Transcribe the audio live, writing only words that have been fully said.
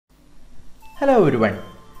Hello everyone,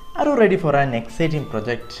 are you ready for an exciting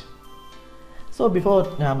project? So before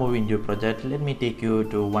moving to project, let me take you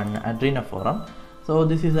to one Arduino forum. So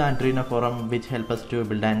this is an Arduino forum which helps us to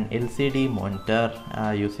build an LCD monitor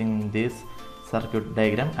using this circuit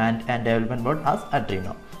diagram and development board as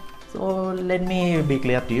Arduino. So let me be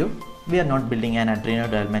clear to you, we are not building an Arduino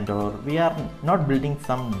development or we are not building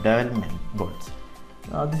some development boards.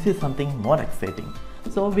 This is something more exciting.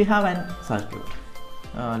 So we have an circuit.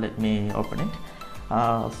 Let me open it.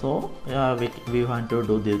 We want to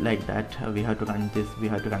do this like that. We have to connect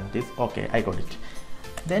this. Okay, I got it.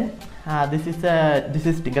 Then this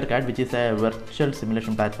is Tinkercad, which is a virtual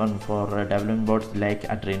simulation platform for development boards like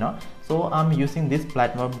Arduino. So I'm using this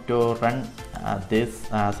platform to run this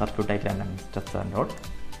circuit diagram and stuff and all.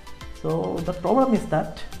 So the problem is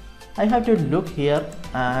that I have to look here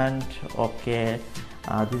and okay,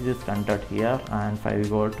 this is connected here and 5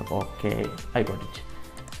 volt. Okay, I got it.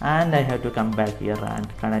 And I have to come back here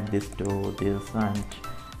and connect this to this and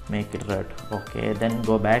make it red. Okay, then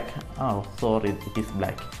go back. Oh, sorry, it is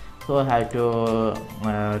black. So I have to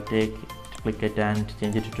click it and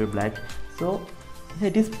change it to black. So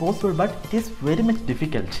it is possible, but it is very much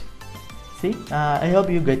difficult. See, I hope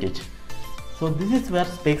you get it. So this is where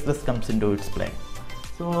SpaceDesk comes into its play.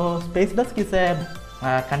 So SpaceDesk is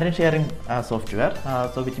a content sharing software.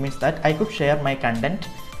 So which means that I could share my content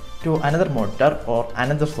to another monitor or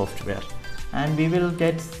another software, and we will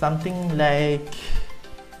get something like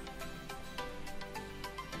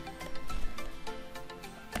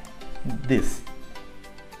this.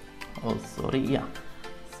 Oh sorry, yeah,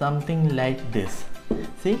 something like this.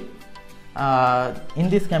 See,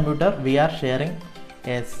 in this computer we are sharing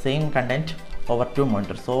a same content over 2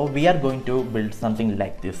 monitors, so we are going to build something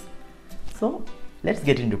like this. So let's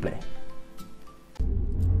get into play.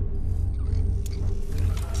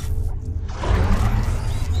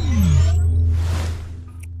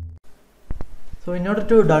 So in order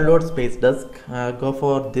to download SpaceDesk, go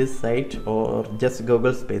for this site or just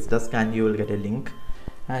Google SpaceDesk and you will get a link.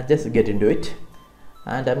 Just get into it,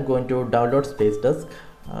 and I'm going to download SpaceDesk.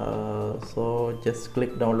 So just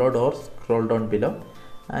click download or scroll down below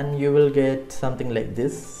and you will get something like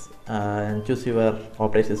this, and choose your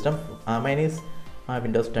operating system. Mine is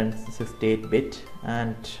Windows 10 68-bit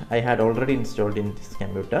and I had already installed in this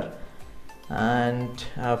computer. And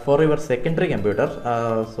for your secondary computer,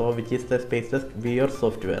 so which is the SpaceDesk viewer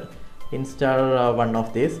software, install one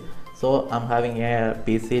of these. So I'm having a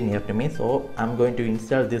PC near to me, so I'm going to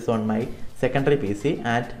install this on my secondary PC,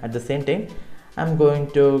 and at the same time I'm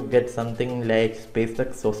going to get something like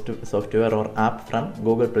SpaceDesk software or app from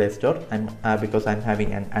Google Play Store, and because I'm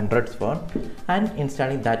having an Android phone, and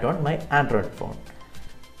installing that on my Android phone.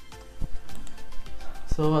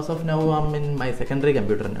 So as of now I'm in my secondary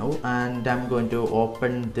computer now, and I'm going to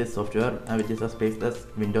open this software which is a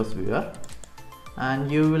SpaceDesk Windows viewer,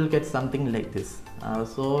 and you will get something like this.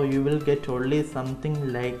 So you will get only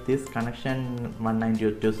something like this connection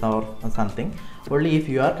 192 or something, only if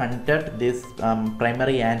you are connected this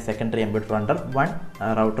primary and secondary computer under one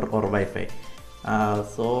router or Wi-Fi.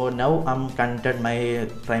 So now I'm connected my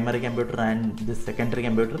primary computer and this secondary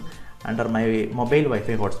computer under my mobile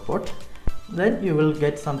Wi-Fi hotspot. Then you will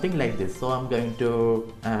get something like this. So I'm going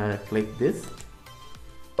to click this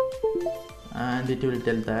and it will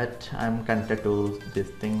tell that I'm connected to this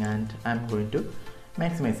thing, and I'm going to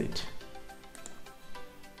maximize it.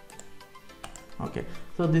 Okay,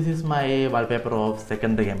 so this is my wallpaper of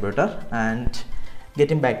secondary computer, and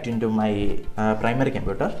getting back into my primary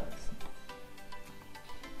computer.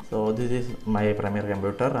 So this is my primary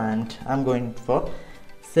computer and I'm going for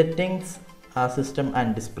settings, system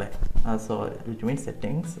and display. So which means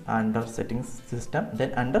settings, under settings, system,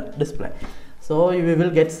 then under display. So you will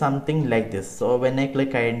get something like this. So when I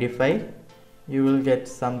click identify, you will get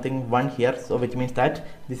something 1 here, so which means that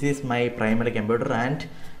this is my primary computer and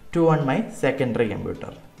 2 on my secondary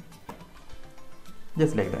computer,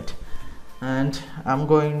 just like that. And I'm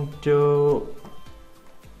going to,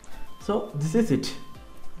 so this is it,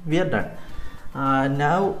 we are done.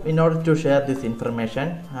 Now in order to share this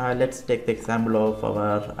information, let's take the example of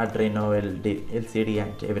our Arduino LCD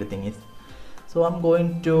and everything is. So I'm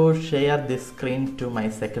going to share this screen to my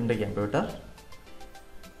secondary computer,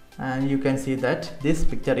 and you can see that this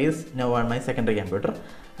picture is now on my secondary computer,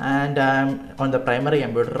 and on the primary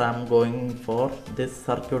computer I'm going for this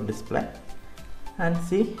circuit display, and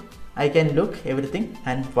see, I can look everything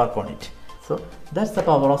and work on it. So that's the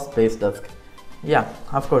power of SpaceDesk. Yeah,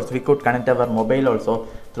 of course we could connect our mobile also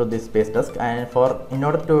through this SpaceDesk, and in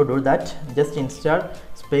order to do that, just install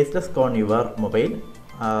SpaceDesk on your mobile.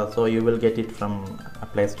 So you will get it from a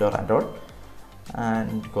Play Store and all.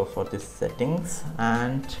 and go for this settings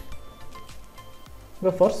and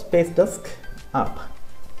go for SpaceDesk App,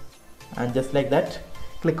 and just like that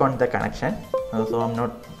click on the connection. So I'm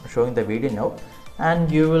not showing the video now,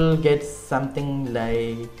 and you will get something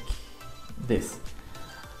like this.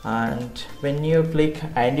 And when you click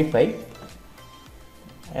identify,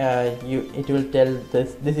 it will tell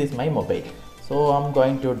this is my mobile. So I'm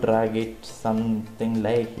going to drag it something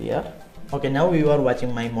like here. Okay, now you are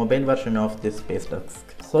watching my mobile version of this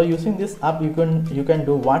SpaceDesk. So using this app you can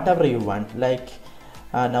do whatever you want. Like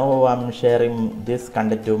now I'm sharing this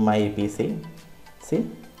content to my PC. See,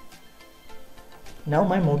 now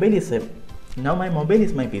my mobile is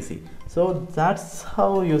my PC. So that's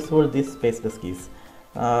how useful this SpaceDesk is.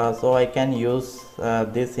 So I can use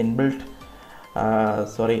this inbuilt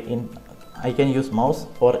I can use mouse,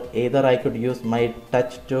 or either I could use my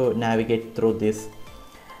touch to navigate through this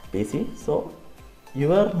PC. So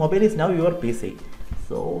your mobile is now your PC.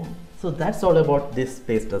 So that's all about this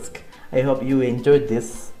SpaceDesk. I hope you enjoyed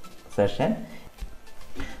this session.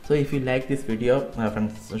 So if you like this video,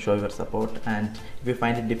 friends, show your support, and if you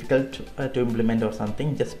find it difficult to implement or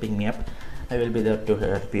something, just ping me up. I will be there to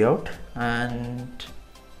help you out. And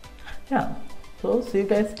yeah, so see you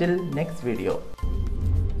guys till next video.